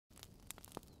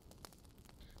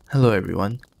Hello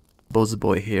everyone,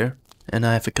 Boy here, and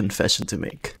I have a confession to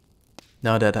make.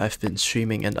 Now that I've been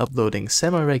streaming and uploading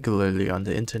semi-regularly on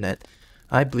the internet,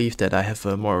 I believe that I have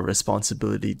a more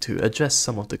responsibility to address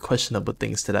some of the questionable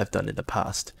things that I've done in the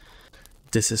past.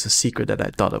 This is a secret that I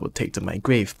thought I would take to my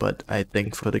grave, but I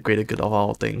think for the greater good of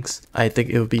all things, I think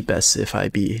it would be best if I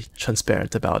be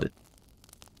transparent about it.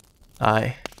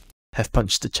 I have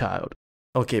punched a child.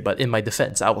 Okay, but in my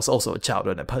defense, I was also a child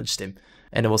when I punched him,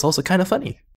 and it was also kind of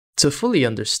funny. To fully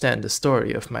understand the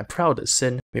story of my proudest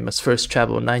sin, we must first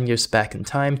travel 9 years back in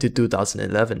time to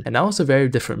 2011, and I was a very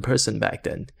different person back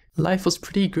then. Life was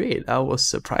pretty great. I was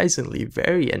surprisingly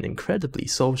very and incredibly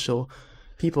social.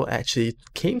 People actually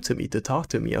came to me to talk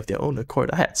to me of their own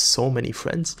accord. I had so many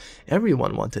friends.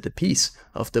 Everyone wanted a piece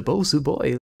of the Bozu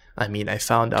boy. I mean, I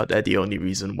found out that the only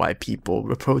reason why people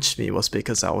approached me was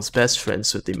because I was best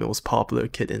friends with the most popular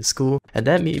kid in school, and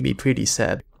that made me pretty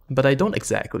sad. But I don't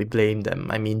exactly blame them.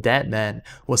 I mean, that man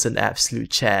was an absolute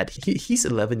Chad. He's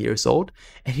 11 years old,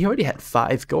 and he already had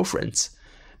 5 girlfriends.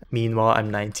 Meanwhile, I'm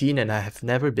 19 and I have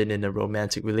never been in a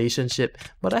romantic relationship,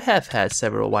 but I have had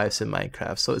several wives in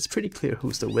Minecraft, so it's pretty clear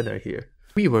who's the winner here.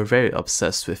 We were very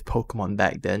obsessed with Pokemon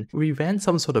back then. We ran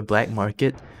some sort of black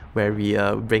market where we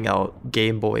bring out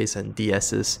Game Boys and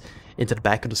DS's into the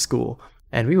back of the school,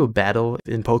 and we would battle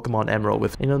in Pokemon Emerald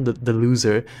with, the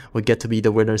loser would get to be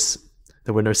the winner's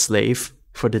slave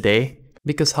for the day,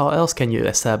 because how else can you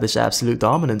establish absolute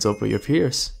dominance over your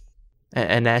peers?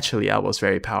 And naturally, I was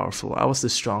very powerful. I was the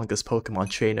strongest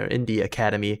Pokemon trainer in the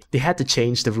academy. They had to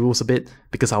change the rules a bit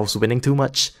because I was winning too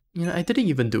much. I didn't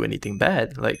even do anything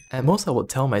bad. Like, at most I would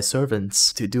tell my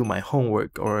servants to do my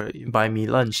homework or buy me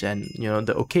lunch, and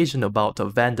the occasional bout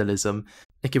of vandalism.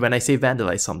 Okay, when I say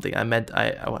vandalize something, I meant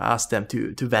I would ask them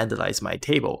to vandalize my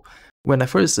table. When I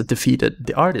first defeated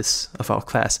the artist of our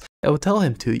class, I would tell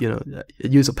him to,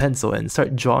 use a pencil and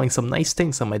start drawing some nice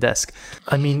things on my desk.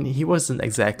 I mean, he wasn't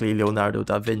exactly Leonardo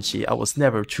da Vinci. I was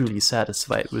never truly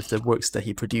satisfied with the works that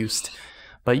he produced.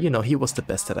 But he was the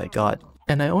best that I got.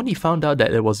 And I only found out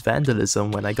that it was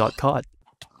vandalism when I got caught.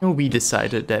 We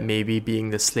decided that maybe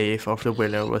being the slave of the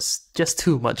winner was just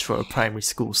too much for a primary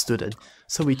school student.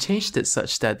 So we changed it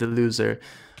such that the loser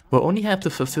will only have to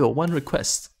fulfill one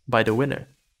request by the winner.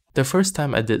 The first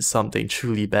time I did something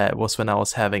truly bad was when I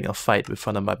was having a fight with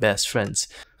one of my best friends.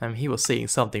 He was saying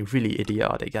something really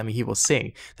idiotic. He was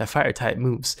saying that fire-type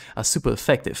moves are super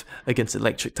effective against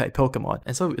electric-type Pokemon.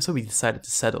 And so we decided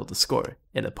to settle the score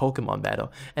in a Pokemon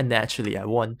battle, and naturally I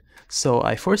won. So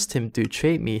I forced him to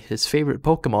trade me his favorite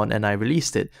Pokemon, and I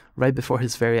released it right before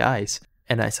his very eyes.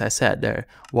 And as I sat there,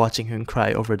 watching him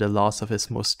cry over the loss of his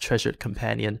most treasured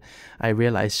companion, I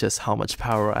realized just how much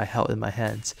power I held in my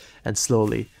hands, and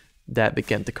slowly, that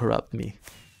began to corrupt me.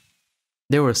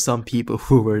 There were some people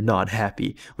who were not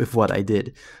happy with what I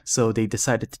did, so they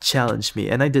decided to challenge me,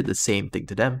 and I did the same thing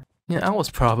to them.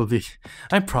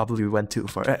 I probably went too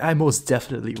far. I most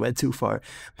definitely went too far,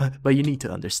 but you need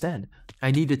to understand.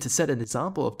 I needed to set an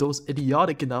example of those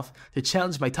idiotic enough to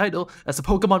challenge my title as a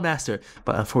Pokemon Master,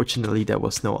 but unfortunately there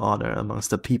was no honor amongst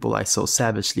the people I so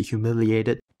savagely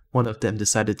humiliated. One of them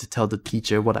decided to tell the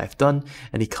teacher what I've done,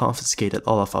 and he confiscated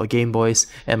all of our Game Boys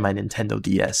and my Nintendo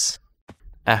DS.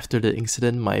 After the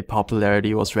incident, my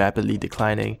popularity was rapidly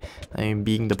declining.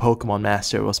 Being the Pokemon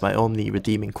Master was my only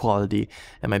redeeming quality,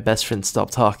 and my best friend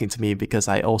stopped talking to me because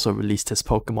I also released his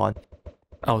Pokemon.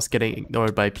 I was getting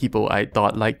ignored by people I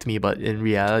thought liked me, but in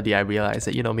reality I realized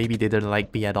that, maybe they didn't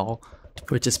like me at all.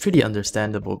 Which is pretty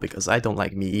understandable because I don't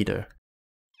like me either.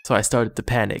 So I started to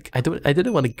panic. I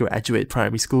didn't want to graduate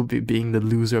primary school being the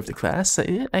loser of the class.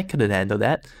 I couldn't handle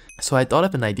that. So I thought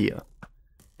of an idea.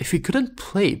 If we couldn't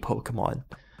play Pokemon,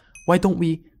 why don't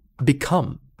we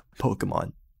become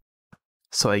Pokemon?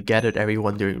 So I gathered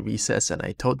everyone during recess and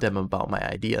I told them about my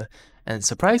idea. And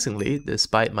surprisingly,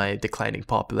 despite my declining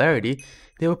popularity,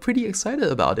 they were pretty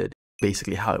excited about it.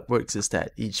 Basically how it works is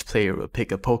that each player will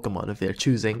pick a Pokemon of their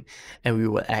choosing, and we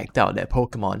will act out that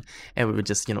Pokemon, and we would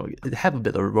just, have a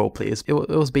bit of a roleplay.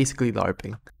 It was basically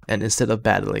LARPing. And instead of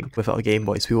battling with our Game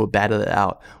Boys, we will battle it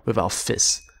out with our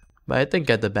fists. But I think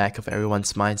at the back of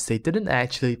everyone's minds, they didn't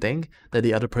actually think that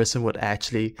the other person would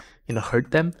actually, hurt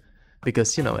them.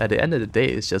 Because, at the end of the day,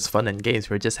 it's just fun and games.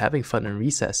 We're just having fun in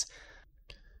recess.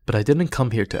 But I didn't come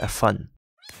here to have fun.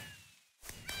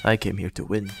 I came here to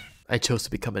win. I chose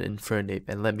to become an Infernape,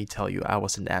 and let me tell you, I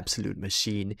was an absolute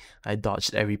machine. I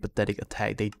dodged every pathetic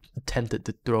attack they attempted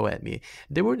to throw at me.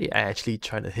 They weren't actually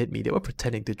trying to hit me, they were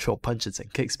pretending to throw punches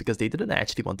and kicks because they didn't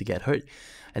actually want to get hurt.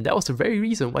 And that was the very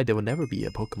reason why they would never be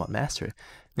a Pokemon Master.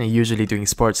 And usually during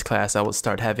sports class, I would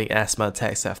start having asthma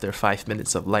attacks after 5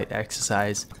 minutes of light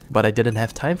exercise, but I didn't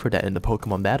have time for that in the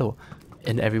Pokemon battle.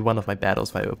 In every one of my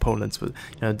battles, my opponents would,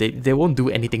 they won't do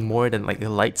anything more than like a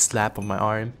light slap on my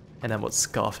arm, and I would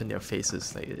scoff in their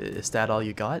faces like, is that all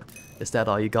you got? Is that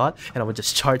all you got? And I would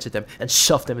just charge at them and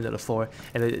shove them into the floor,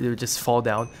 and they would just fall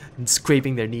down and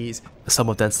scraping their knees. Some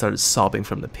of them started sobbing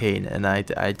from the pain, and I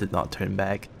did not turn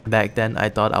back. Back then, I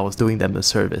thought I was doing them a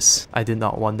service. I did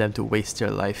not want them to waste their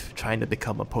life trying to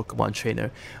become a Pokemon trainer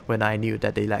when I knew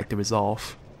that they lacked the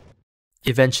resolve.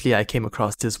 Eventually, I came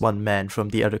across this one man from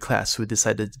the other class who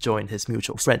decided to join his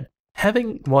mutual friend.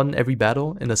 Having won every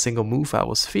battle in a single move, I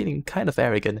was feeling kind of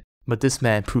arrogant, but this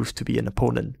man proved to be an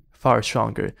opponent far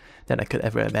stronger than I could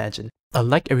ever imagine.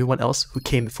 Unlike everyone else who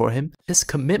came before him, his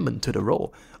commitment to the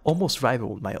role almost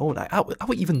rivaled my own. I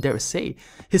would even dare say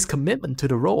his commitment to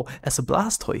the role as a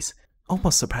Blastoise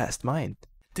almost surpassed mine.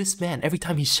 This man, every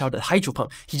time he shouted Hydro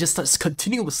Pump, he just starts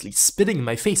continuously spitting in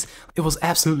my face. It was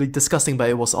absolutely disgusting, but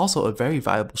it was also a very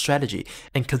viable strategy.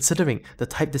 And considering the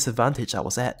type disadvantage I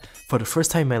was at, for the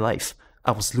first time in my life,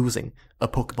 I was losing a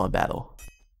Pokemon battle.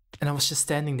 And I was just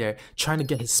standing there trying to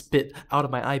get his spit out of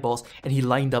my eyeballs, and he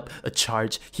lined up a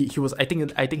charge. He was I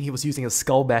think he was using a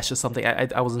Skull Bash or something.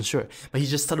 I wasn't sure, but he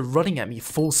just started running at me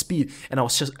full speed, and I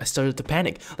started to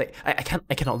panic. Like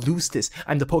I cannot lose this.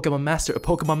 I'm the Pokemon Master. A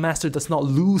Pokemon Master does not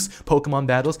lose Pokemon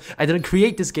battles. I didn't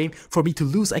create this game for me to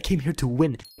lose. I came here to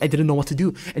win. I didn't know what to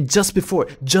do, and just before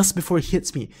he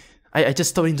hits me, I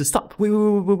just told him to stop.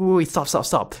 Wait,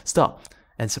 stop.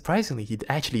 And surprisingly, he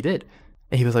actually did.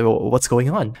 And he was like, well, what's going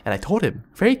on? And I told him,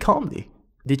 very calmly,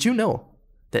 did you know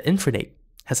that Infernape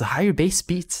has a higher base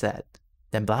speed stat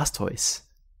than Blastoise?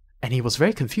 And he was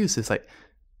very confused. It's like,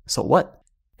 so what?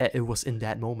 And it was in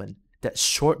that moment, that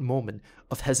short moment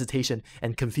of hesitation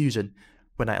and confusion,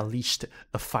 when I unleashed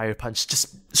a fire punch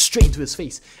just straight into his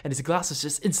face, and his glasses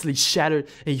just instantly shattered,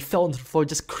 and he fell onto the floor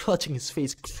just clutching his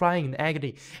face, crying in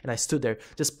agony. And I stood there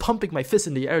just pumping my fist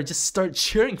in the air, just started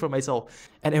cheering for myself,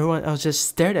 and everyone else just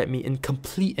stared at me in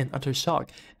complete and utter shock.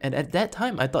 And at that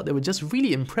time I thought they were just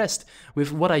really impressed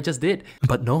with what I just did,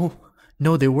 but no,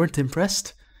 they weren't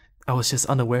impressed. I was just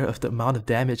unaware of the amount of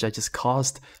damage I just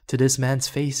caused to this man's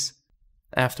face.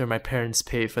 After my parents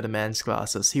paid for the man's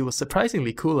glasses, he was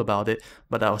surprisingly cool about it,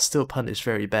 but I was still punished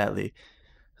very badly.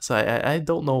 So I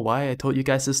don't know why I told you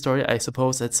guys this story. I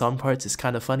suppose at some parts it's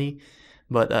kind of funny,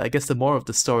 but I guess the moral of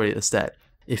the story is that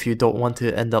if you don't want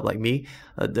to end up like me,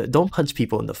 don't punch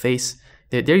people in the face.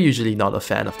 They're usually not a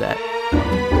fan of that.